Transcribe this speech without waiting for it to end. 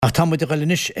Ach tá muid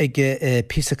gallinis ag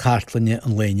písa cartlanne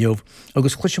an léineh,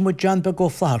 agus chuise mu Jan be go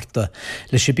flaharta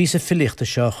leis sé bísa filichta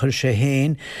seo chuir sé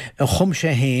héin, a chum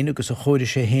sé héin agus a choir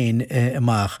sé héin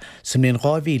amach san mléon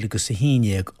 2000 agus a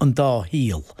híineag an dá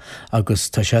híal,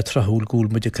 agus tá sé trathúil gúil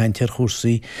muid a caintear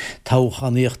chósaí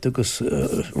táchaníocht agus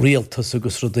rialtas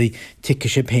agus rudaí tique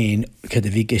sé péin cad a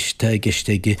bhí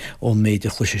gisteige ón méid a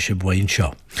chluise sé buin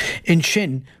seo. In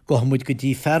sin go muid go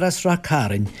dtí fearras rá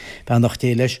carin be nach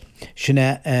dé leis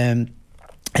sinna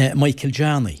Michael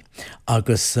Janney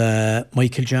agus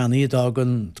Michael Janney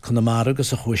dagan chunamara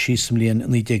agus a chuisí sam líon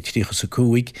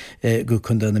 1939 go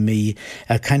chunda na mí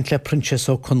caint le Princess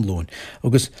ó Conlún.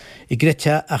 Agus I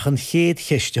grete ach an chéad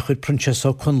cheiste chuid Princess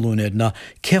ó Conlún na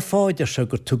ceáidir se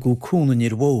gur tuú cúnan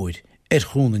ar bhóid.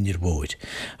 Chúnan ar bhóid.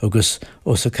 Agus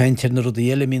os a caintear na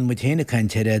rudí eile mín muid héna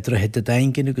caintear drahead a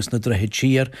daingin agus na drahead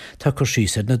tíar tá chu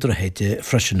síar na drahead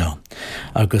freisinná.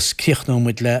 Agus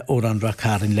críochnóid le ó an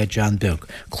racarin le Jan Beg.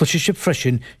 Chluisi si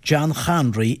freisin Jan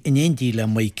Chanry in éondí le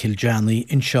Michael Janney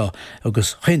in seo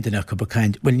agus chuinteach go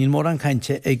bacaint. Well nín mór an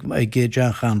cainte ag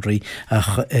Jan Chanry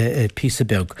ach písa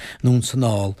beg nún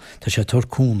sanáil tá sé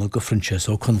torcúna go Princess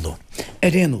ó Conlún.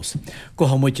 Réanús, go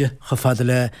hamuide chafada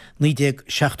le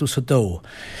 1962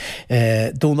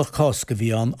 dónach cás go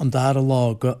bhí an dar a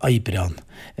lá go Eibrean.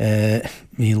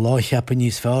 Mí lá cheappa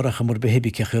níos fearach a mar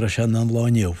behébicice chuir se an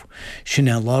láineh. Sin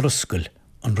an lá ysgol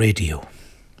an radio.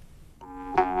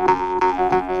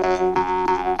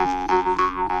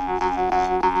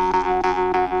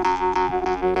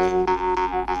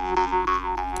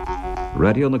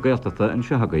 Radio na Gaeltachta in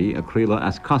Sihagaí a críla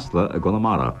as Castla a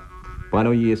Gonamara.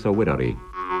 Baino Yis o Widari.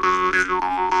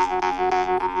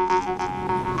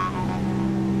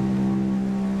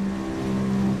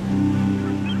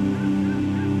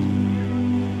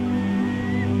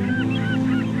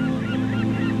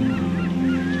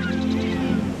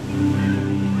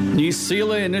 Ní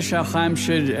síla inis a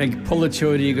chaimsid ag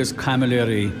politeoirí agus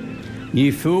camiléirí.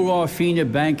 Ní fuá fine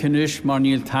bancanis mar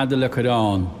níl tada le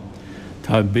Corán.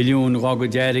 Tá biliún rága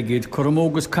deirigid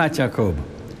chomógus caiteacob.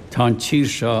 Tá an tír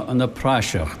seo an na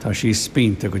práiseach tá sí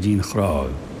spínta go dín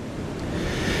chráil.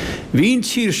 Bhín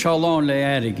tír seo lán le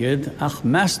airigid ach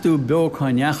meastú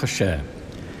beocáineacha sé.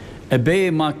 A bé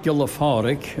mac gil a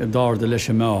fáric a dáda leis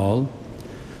a meáil,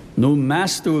 nó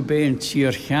meastú bé an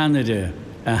tír cheanide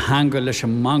a hanga leis a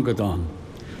mangadán,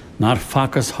 nar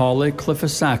facas hála clufa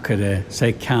sacre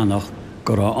sé ceannach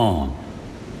go raán.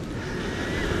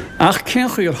 Ach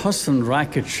cenchu ar hosan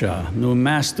racket se nó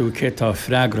meastú cétá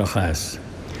freigrachas.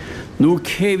 Nú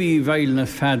céhí bhail na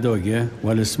fedóige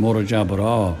bhfuil is mór a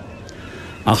jabará.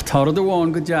 Ach tarad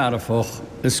amháin go dearafach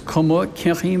is cuma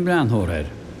ceachín breanthóir.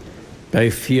 Bei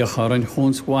fíochar an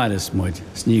chóns bhairis muid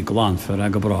sní glanfar a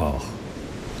go brách.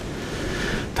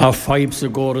 Tá feibs a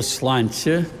góras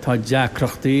sláinte tá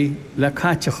deacrachtaí le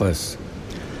caiteachas.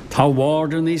 Tá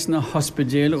bhhardan níos na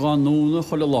hospidéal gan núna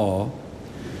chuile lá.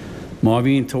 Má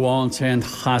bhíon toháin an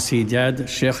chasaí dead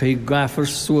sechaí gafar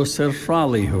suas ar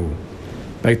frálaíthú.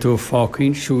 Bei tú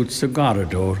fácinn siút sa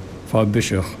garadór fá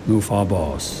biseach nó fá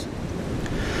bás.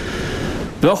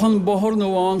 Dochan bothar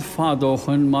nóháin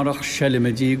fádóchan marach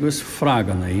selimidígus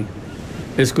fraganaí,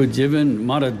 is go divan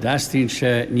mar a dastín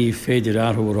sé ní féidir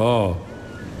arthú rá.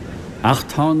 Ach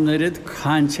tá nirid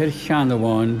caintear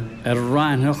cheanamháin ar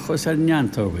reinthachas ar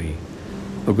neantógaí,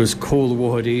 agus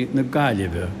cólmhóirí na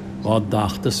gaiileh á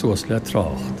dachta suas le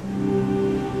trácht.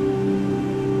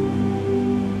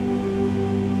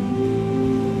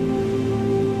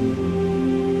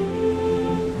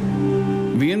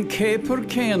 Bhíon cépur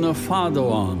céanna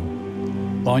fádóán,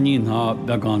 bainíthe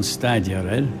beag an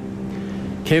staidear,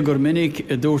 cé gur minic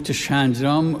a dúirta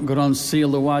seandraam gur an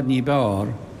síl amhád ní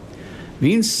beár,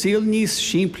 bhíon síl níos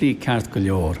simplí ceart go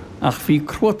leor, ach bhí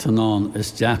cruatanán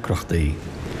is deacrachtaí,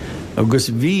 agus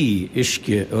bhí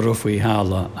isce a rufaí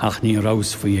hála ach ní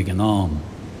rás faoi ag an am.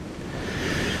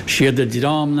 Siad a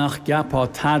drám nach gapá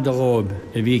tadaróib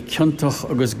a bhí cinnteach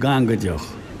agus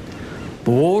gangadeach.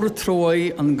 Bór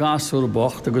trói an gasúr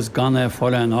bocht agus ganna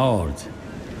fáil an áard.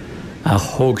 A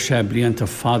thóg sé blianta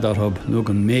fadarthub nó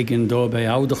go méigin dó bei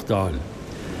ádachtdáil.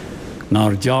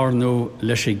 Nar dearnú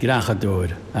leis i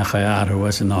grachadúir a cha airthú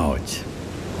as an áid.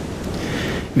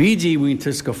 Bhí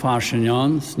díhaintas go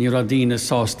farsinán ní ra dína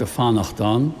sásta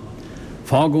fannachtán,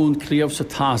 fágún clíomh sa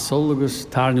tasal agus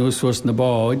tarnú suas na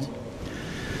báid,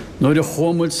 nuair a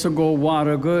chomud sa go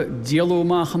bharaga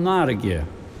dialúmach an áraige,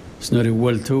 snuair i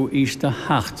bhfuil tú ísta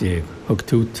heachtaigh thug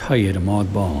tú tair am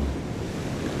ád bán.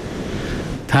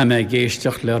 Tá mé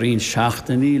géisteach le rion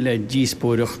seachtaí le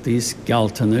díospóireachtaí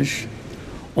gealtanis,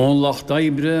 ón Loch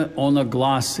Deibre ón na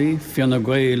glásaí fianna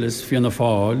Gaelas fianna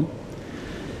fáil,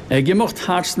 Gimocht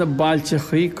hars na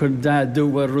baltechaí chur da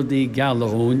dúha rudaí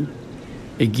galahún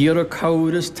ggéar a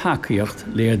cabhras tacaíocht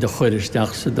le de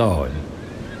chuiristeach sa dáil.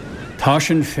 Tá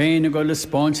sin féin go le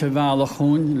spáinte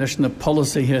bhealachún leis na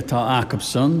policythe tá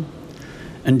acapsan,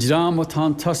 an drama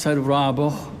tá tosar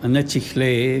bhrábach a netich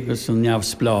lé gus an neamh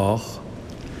splách,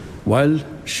 Well,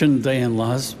 sin daon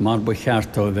las mar ba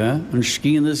cheartó bheith an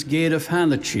scínas géadh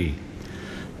hanatí,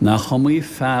 na chumaí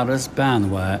fearras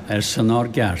banha san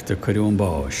ágearta chuún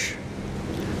báis.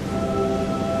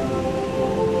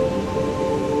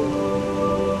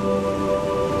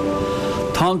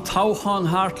 Tá táchan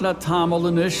hart le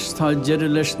tamalanis tá deidir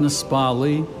leis na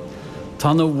spálaí,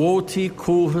 tá na bhótaí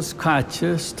cúthas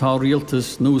caites tá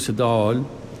rialtas nús a dáil,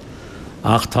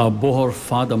 ach tá buthar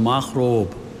fad amach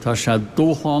rób, tá sé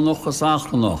dúchánach as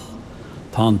achanach,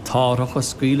 tá an tárach a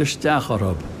scíleisteach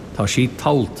arab, tá sí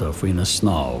tálta faoin na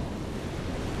sná.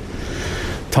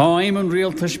 Tá aim an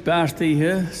rialtas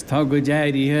beartaithe tá go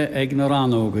déirithe ag na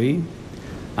ranógaí,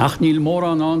 ach níl mór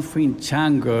an faoin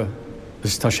teanga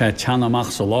is tá sé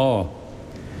teanamach sa lá.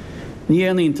 Ní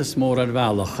aontas mór ar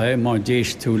bhealacha má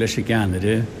déis tú leis a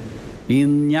ganide,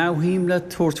 bhíon neamhthím le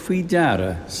tuairt faoi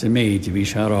deara sa méid bhí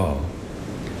sé rá.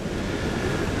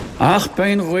 Ach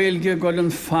bain ghaeilge go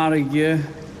an farige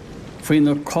faoin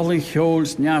na colaí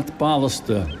cheols neart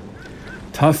ballasta,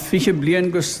 tá fiche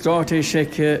blian go stráte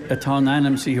seice atá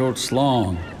anam sa thuairt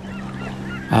sláán.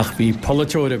 Ach bhí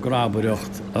polaiteoir a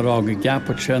grabareacht ará go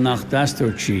gaparte nach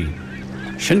deastúirtí,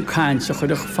 sin cainte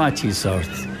chuideach fatí sort,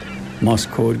 más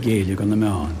cór géile go na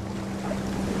meán.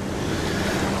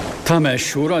 Tá mé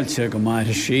siúráilte go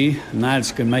maithe sí,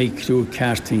 náils go méid crú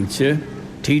ceartínte,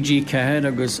 TG Cehead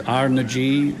agus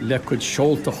Arna-G le chud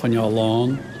seolta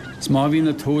chuneáláin, má bhí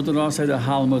na túdarás a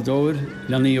halmadóir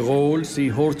le ní ghóil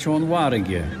sí thuirteán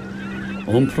warige,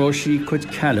 ónpróisí chud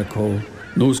ceilacó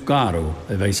nús garú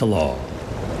a bheits a lá.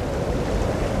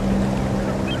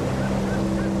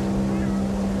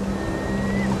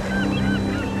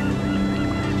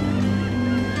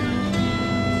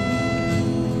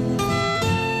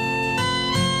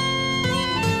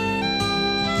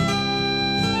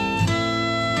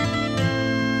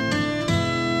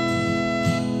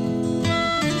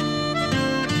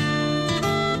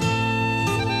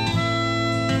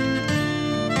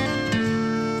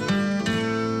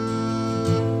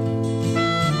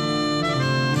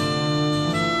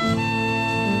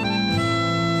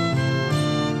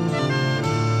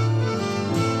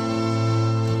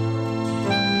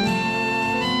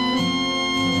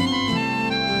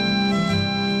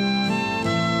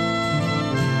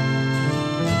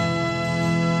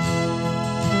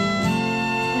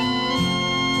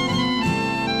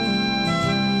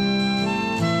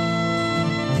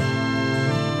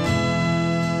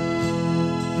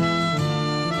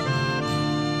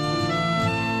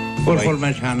 Bwrfol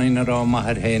mae'n siana'n yr o,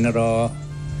 mahar hen yr o.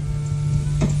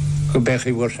 Gwbech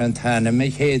i fwrs yn tan, a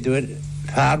mae hedwyr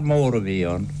far môr o fi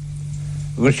on.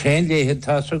 Gwrs hen lehed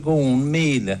tas o gwn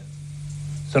mile.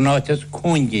 So notas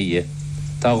cwngi i.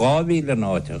 Ta 2,000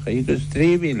 notas, i gwrs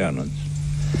 3,000 ons.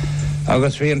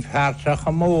 Agos fi yn farsach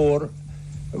o môr.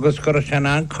 Agos gwrs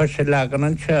siana'n cwysau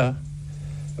lagan yn sia.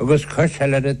 Agos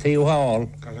cwysau led y ti whal.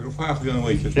 Gael ag o ffach fi yn y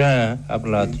weithio? Ja, a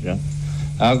blad, ja.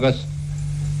 Agos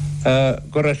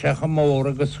gwrs eich o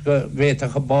môr agos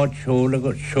fetach o bod siôl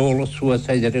agos siôl o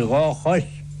sŵasaid ar ei gochos.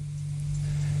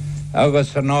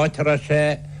 Agos yn oed ar ase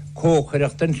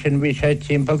cwchyrach dyn sy'n fi eisiau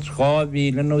timpel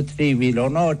 2,000 o 3,000 o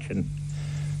nochen.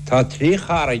 Ta 3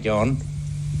 charag o'n.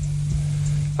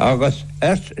 Agos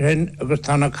ers hyn agos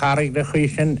tan o carag na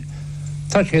chwysyn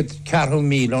ta sydd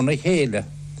 4,000 o'n y hele.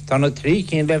 Tan o 3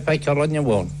 cyn le ffeiciolan i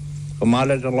fôn.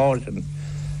 Gymaled o losen.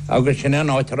 Agos sy'n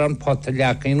yn oed ar o'n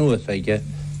poteliac yn wrthaig.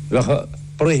 Wecha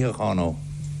brich ano.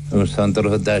 Agus tantar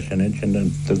a dashan in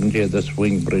and the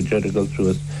swing bridge at go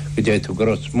through we did to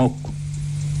grow smoke.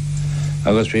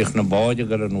 Agus vich na body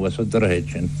got an was a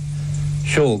direction.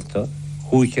 Shoulder,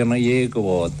 who can a ye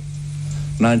go on?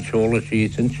 Nan shoulder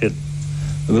sheet and shit.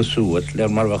 Agus suet, le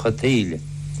marvacha tail.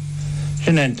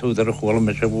 Sin to the whole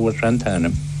measure was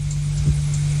rantanum.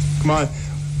 Come on.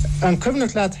 And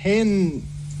Cumnock lad hen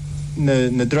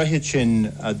na droiche sin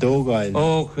a dógáil.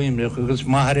 Ó, chuimrich, agus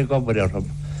maithir gobar arab.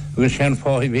 Agus sin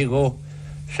fáí bhí go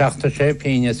 76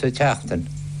 píine sa teachtain.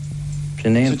 Sa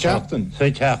teachtain? Sa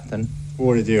teachtain.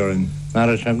 Bóra díorin. Nar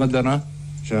a sin go dana?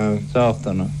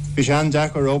 Sáchtana. Bhí sé an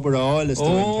deach ar obaráil is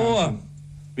Ó,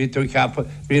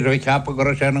 bhí roi ceapa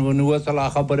go sin go nuas a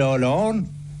lacha baráil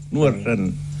nuair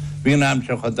sin. Bhí nám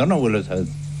se chu dana bhfuil is.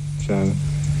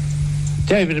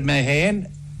 David me héin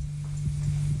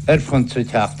fan sa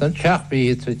teachtain, teach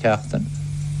bhí sa teachtain.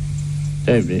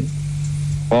 David,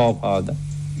 bábháda.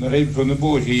 Na réib fan na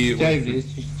bór hí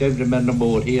Deimre me na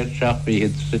mór hí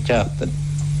seachbíhéad sa teachtain.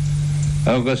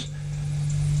 Agus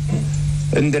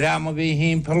yn drama fi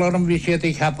hi'n palor am fi sydd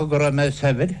i chapa gorau me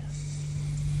sefyd.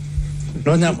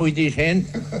 No na chwydi sen,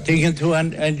 ti'n tu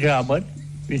yn jabod,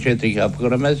 fi sydd i chapa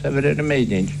gorau me sefyd yn y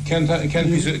meidyn. Cen ta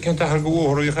har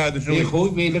gywór i chad I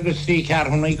chwy fi agos ti car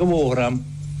hwnna i gywór am.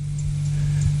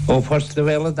 O post y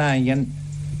fel y dangen,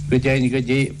 gyda'n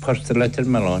gyda post y letter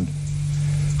melon.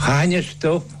 Cha'n y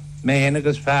stwp, me hen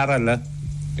agos farala.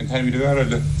 Cen ta fi dy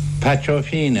farala? Patcho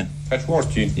fina.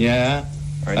 Patchworthy? Ja,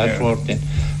 patchworthy.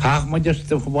 Hach ma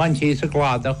just y chwan chi sy'n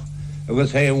gladach,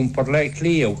 agos hei per le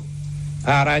cliw.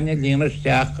 Para'n y lun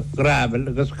ysdiach grafel,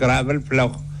 agos grafel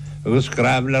plwch, agos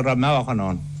grafel yr amach yn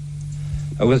on.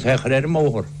 Agos hei chred y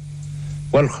môr.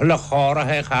 Wel chlach chora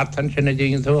hei chartan sy'n y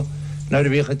dyn to, nawr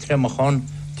fi chi tremach on,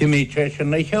 dim i tre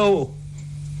sy'n ei hiw.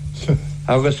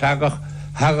 Agos hagach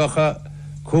y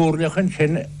cwrliach yn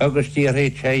sy'n, agos di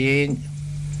rhaid tre un.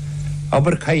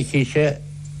 Aber caichisio,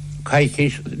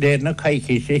 nid na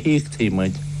caichisio hych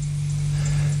tîmwyd.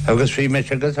 Agos fi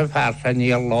mes agos y farsan i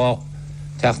lo,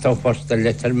 tacht o post y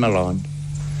letter melon.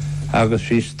 Agos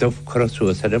fi stwff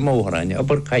croswys ar y môran,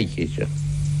 aber caichisio.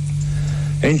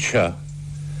 Insio,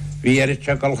 fi eich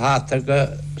gael hatag y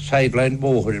sideline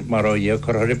bwhr mar o i o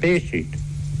cyrra'r y besid.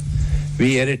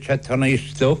 Fi eich tan i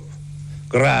stwff,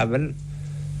 grafel,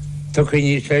 tocyn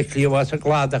i eich lliwas y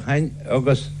gladach hain,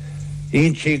 agos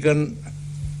un sy'n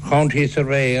county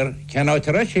surveyor can out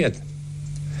the Russian.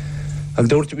 And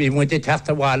door to be with the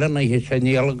tafta wall and I hit a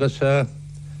nealgus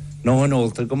no one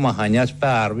old to go mahanyas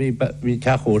bar we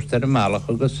tachos and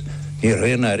malachagus here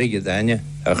in a rigidania.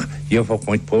 Ach, you have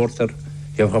a porter,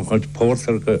 you have a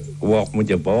porter walk with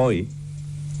your boy.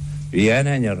 We are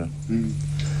in your.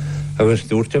 I was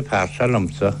door to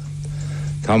Parsalamsa.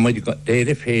 Tom would got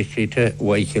dairy face to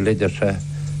wake a letter,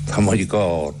 Tom would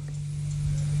go.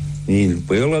 Níl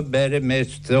bwyl bere me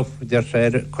stwff der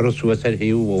croswys ar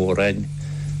hiw oren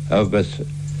agus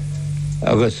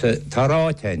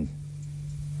taráten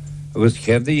agus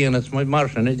cerdi ionas mwy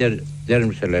marsan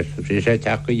derm se les fi se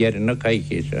taco yerin o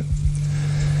caichisio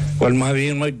wel ma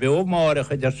fi'n mwy byw morach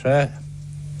der se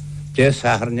de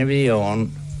saharni fi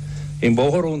on in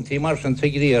bohor un ti marsan se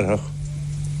grirach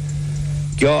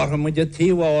gyar mwy de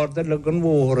ti warder lygon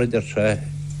wohor der se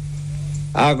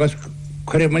agus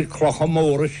Cwrdd mae cloch o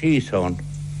môr y sison.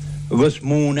 Agus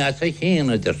mŵn as eich hun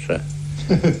ydyr se.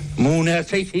 Mŵn as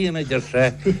eich hun ydyr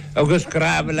se. Agus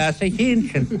grafel as eich hun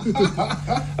sy'n.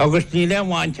 Agus nile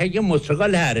wan teg y mwsog o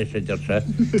lharis ydyr se.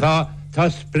 Ta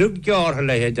sbrwg gior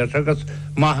hyle ydyr se. Agus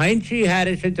ma hain si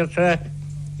haris ydyr se.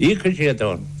 I chysiad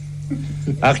o'n.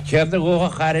 Ach tierdd y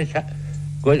gwch haris.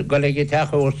 Golegi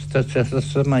tach o wrsta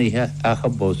sy'n ei ach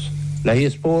o bws. La hi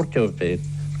sport o beth.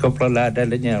 Cwpla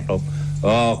ladel yn erlob.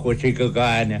 Oh, chwys i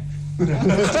gagane.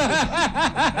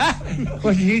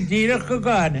 Chwys i dirach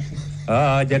gagane.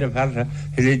 Oh, dyna farsa.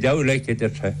 Hili dawleg ti dyr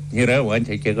sa. Ni rawan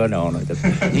ti gag o'n o'n.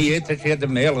 Ni eita sydd y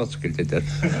mail ysgol ti dyr.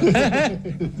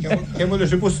 Cem oedd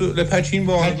eisiau bws le Patchin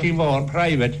Vaughan? Patchin Vaughan,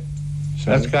 private.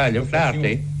 That's gael yw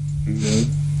flarti.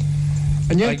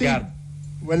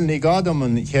 Wel, ni gad am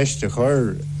yn chestach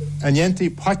o'r anienti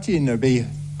patin ar bi.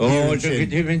 Oh, dwi'n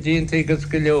fynd i'n ti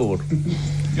gysgoliwr.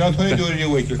 Jan, toen je door je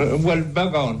weekje? Wel,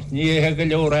 bagan. Ni heb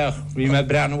geliwr ach. Fi me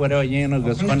bran war o yin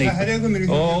agus chani.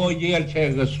 Oh, yel che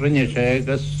agus rinne che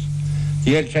agus.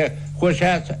 Yel che. Chwys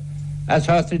as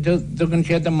hati dugan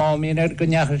che da mami er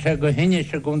gynnach che go hinne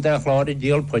che gwn da chlori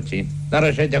diol potin.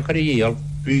 Nara che da chari yel.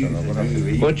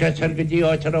 Chwys che ser gydi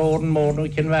o tera o'r môr nhw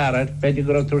cyn farad. Bedi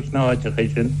gyda twrs na o te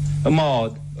chysyn. Y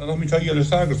mod. Nog mi ta yel y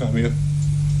sagers na mi?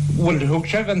 Wel, hwg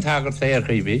se gan tagart e ar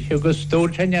chybis. Agus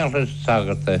stwr che niall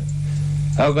sagart e.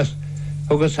 Agus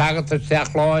sagart y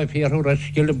seach lo e fyr hwr a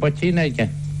sgil y botina ege.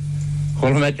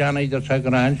 Chol me jan eidir sa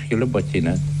gran sgil y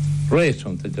botina. Reis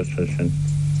hwnt eidir sa sy'n.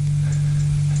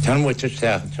 Tan mwyd y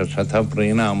seach sa ta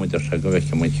brin am eidir sa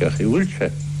gyfech am eich i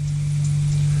wylse.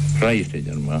 Reis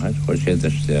eidir ma, chwys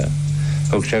eidir sa.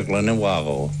 Hwg se glan y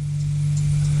wago.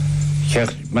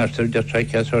 Chech master eidir sa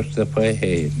cas o'r stypa e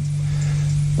hen.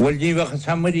 Wel, ni fach yn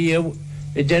samar i yw,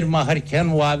 ydy'r mahar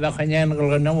cyn wafach yn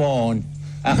engl yn y wan.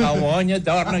 Ach, a wan y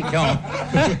darn y cion.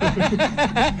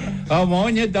 A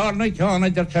wan y darn y cion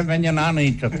ydy'r sefyn yn anna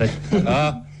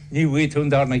un. Ni wyt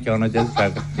hwn darn y cion ydy'r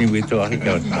sefyn. Ni wyt hwn y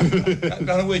cion.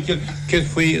 Gan y weithio, cyd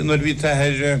fwy yn o'r fi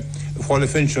taher ffol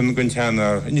y ffynsion gyn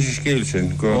tianar, nis i sgil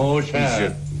sy'n. O, sa.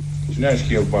 Sy'n eich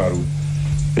sgil barw.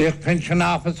 Bych pension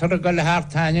officer y gael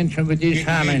hartanyn sy'n gwyddi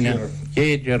sanyn.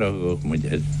 Geidio'r ogwch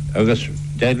mwydyd. Agus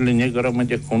deadlin i gyda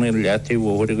mwydyd cwnnw liat i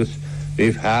wwr agus fi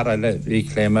fhar ala, fi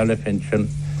clem ala pension.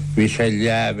 Fi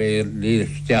sellia fi li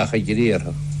stiach a gyrir.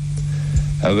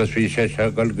 agus bhí sé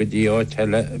seáil go dtí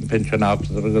áteile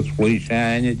pensionápsar agus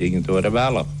flúiseine dín tú a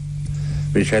bhealach.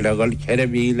 Bhí sé leáil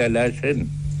 4,000 lei sin.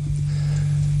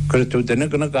 Cur tú duine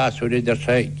gona gasúir idir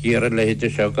sé gíar lehéide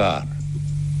se gár.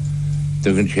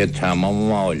 Dugann siad tam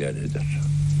máile idir.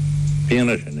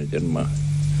 Bíana sin idir má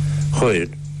chuir.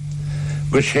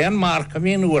 Go sé an marca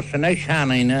bhíon uair san é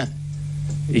seanaine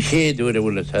I chéadúir a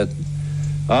bhfuil a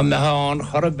a me hán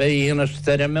chorabé hína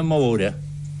steire me móra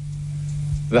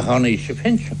bheit hána íse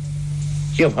pension.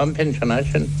 Gíomh han pension a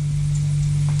sin.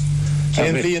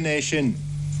 Cén bhíon é sin?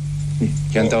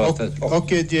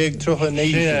 Oké, diag trocha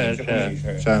néis.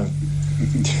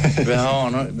 Bheit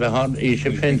hána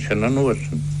íse pension an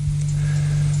uairsan.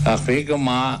 Ach bhí go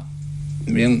má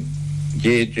bhíon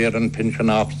géad an pension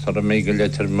ápsar a mé go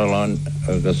letar meán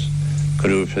agus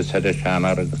grúfa sé a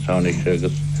seanar agus sánig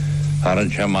agus ar an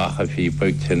seamach a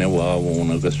fípaig tinna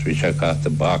bháhún agus bhí sé gata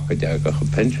bacha deag a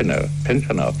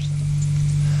pension ápsar.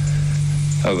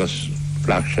 Agus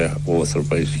leach sé óthar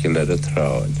baisci le a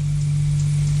tráid.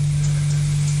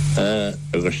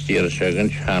 Agus tíar sé an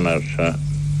seanar se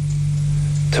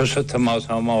tusa tamás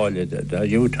á máile a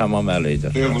dú tam á meile.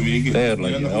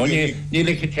 Ní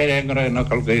le sé an ra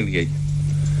nacal gailgéid.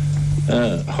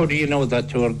 How do you know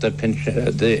that you're the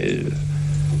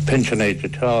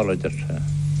pensionated holiday?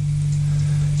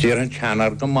 During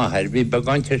Chanar go Mahar, we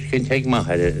began to skin take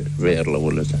Mahar rare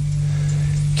lowers.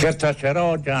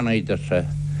 Kertachero Jana either, sir.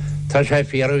 Tasha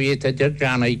Fiarovita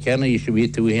Jana, can I should be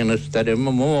to him a study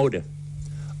mode.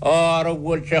 Or a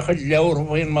woodchuck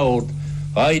lower in mode.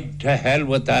 I'd to hell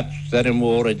with that study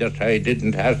more, just I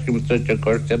didn't ask him such a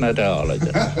question at all.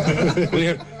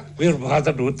 We're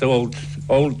bothered with the old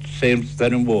same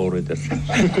study more.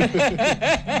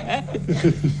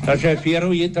 Tasha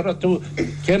Fiarovita to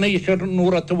can I should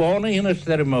know at the one in a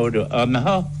study mode.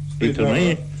 Aha, it to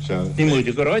me. Ní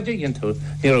múide go ráide gin tú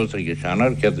nírósa go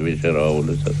seanar cead bhí sé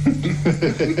rála.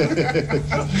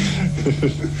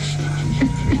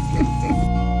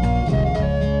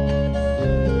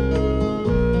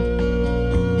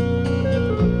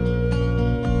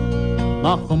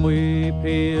 Nach mwy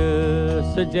pe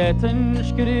sy jetyn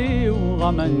sgriw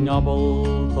am yn abol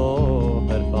to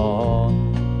perfon.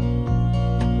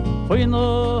 Fwy'n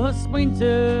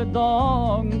ysbwyntio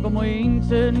dong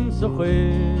gymwyntyn sy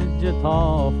chwyd ta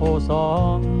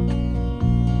ffoson.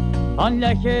 An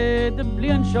lechyd y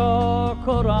blian sio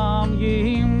coram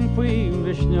ym pwyn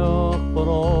fysnioch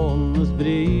bron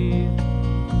ysbryd.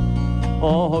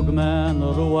 Ogmen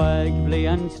rweg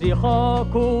blian strych o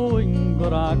cwyn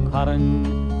gwra carn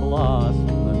glas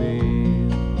na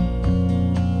fyr.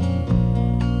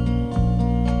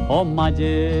 O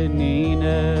madyn un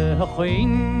y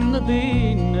chwyn y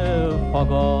dyn y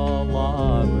ffogol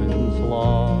ag yn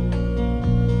slon.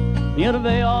 Ni'r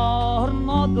fe o'r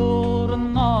nodwr yn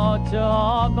nod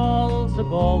agol sy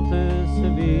goltys y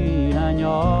fi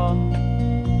hanion.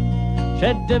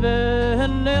 Shed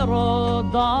lero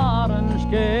dar yn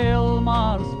sgil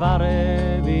mar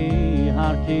sfare fi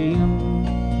harcyn.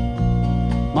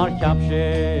 Mar capse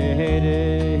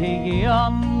higi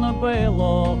an y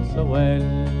gweloch sy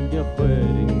weldio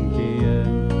chwyrin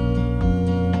cyn.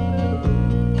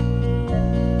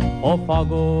 O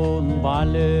ffagwn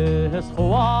balys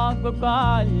chwag y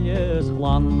galys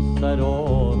glans ar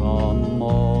o'r on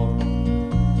môr.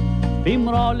 Bím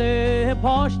rále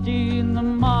pástín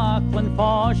mac len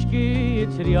fásky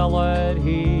trialer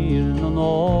hír na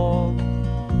nó.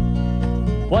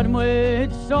 War muid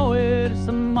soir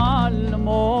sem mal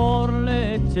mór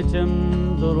le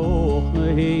titim droch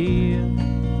na hír.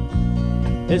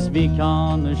 Is vi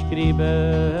kan skribe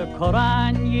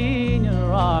koranjin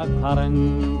ra karan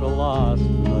glas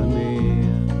na mir.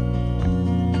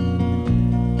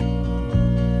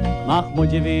 Nach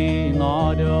mujivi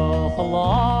nadio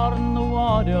khalar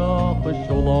nuadio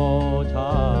khushulo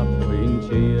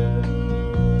taprinchie.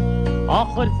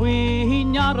 Akhir fui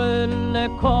nyarel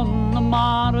kon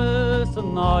maris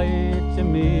night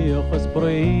mi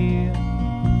khspri.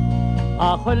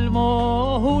 Akhil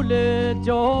mohule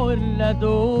jol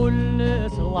dul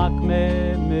slak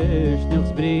me mish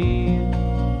nixbri.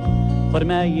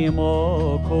 فرمي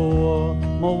موكو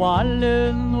موال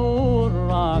النور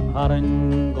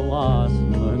راكارن غلاس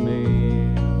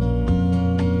ممي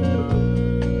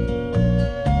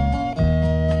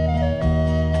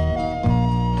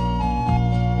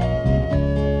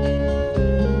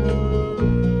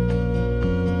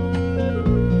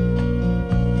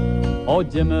O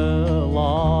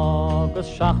jemelagus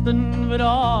schachten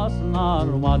vras nar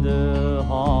wade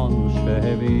han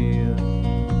shevir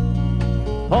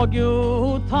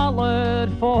Hogyu taler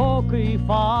folk I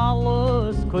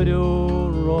falles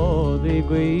kurur og de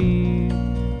gui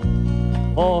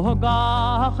O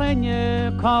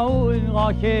gachenne cawl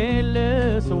a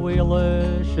chéile sa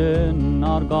bhuiile sin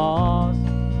ar gás.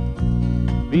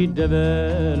 Bhí de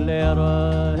bheith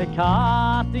léire he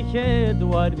cáta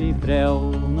chéadúir bhí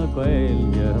freil na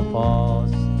Gaeilge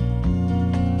fás.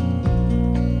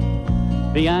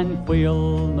 Bhí an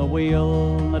fuil na bhuiil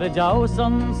na jaus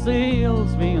an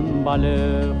síls bhí an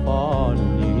baile fáil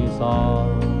níos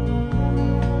ár.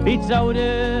 Bhí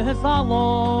teamhra is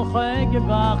áloch ag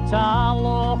gach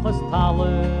tealoch is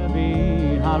talla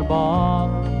bhí ar bar.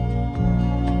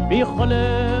 Bhí chuile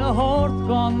a thabhairt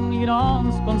gan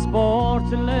Irans gan sport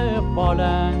le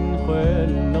bhailin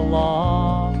chuil le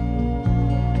lá.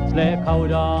 Le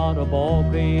cawdar a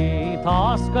bógaí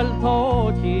táscail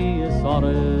tógaí is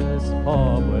oras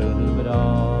pobl bra.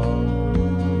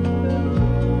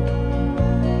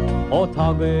 O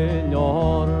tagay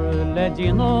leor le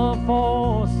dina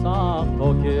fósach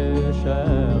tógi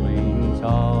sérin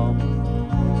tam.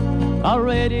 A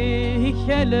rédi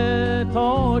chéile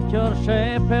tógyar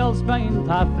sé pelsbein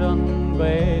tafran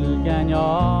Gaeilge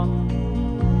anian.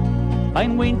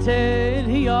 Ein winter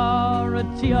hiar a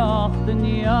tiacht yn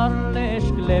iar leis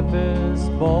glepes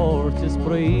bort is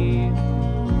brí.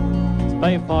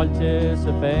 Spai faltes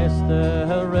a feste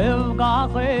ryw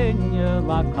gach enye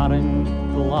va karin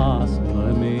glas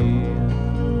na mi.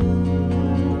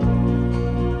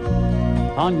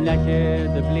 An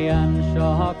leke de blian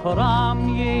sha koram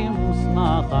yems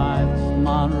na chais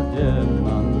mar dim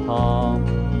an tam.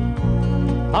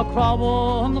 A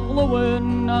crabon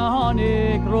glwyn a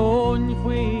hannig rôn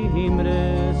fwy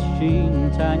himrys sin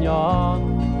tanyan.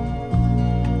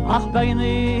 Ach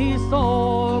beini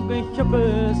sog i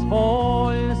chybys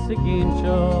fwy sigin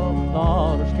siog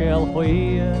dar sgel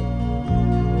chwyr.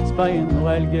 Sbain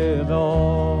Gaeilge fo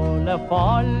le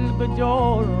fall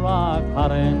bydjor a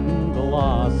karen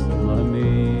glas na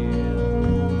mir.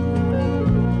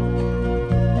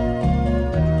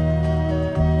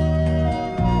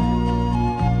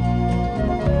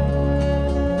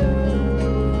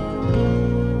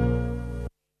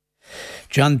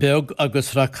 John Berg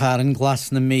agus ra Karen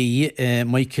glas na mí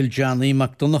Michael Johnny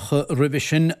McDonagh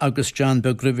Revision agus John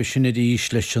Berg Revision i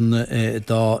ríis leis an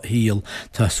dá híal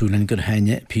tásúlan gur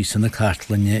haine písan na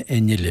cartlanne in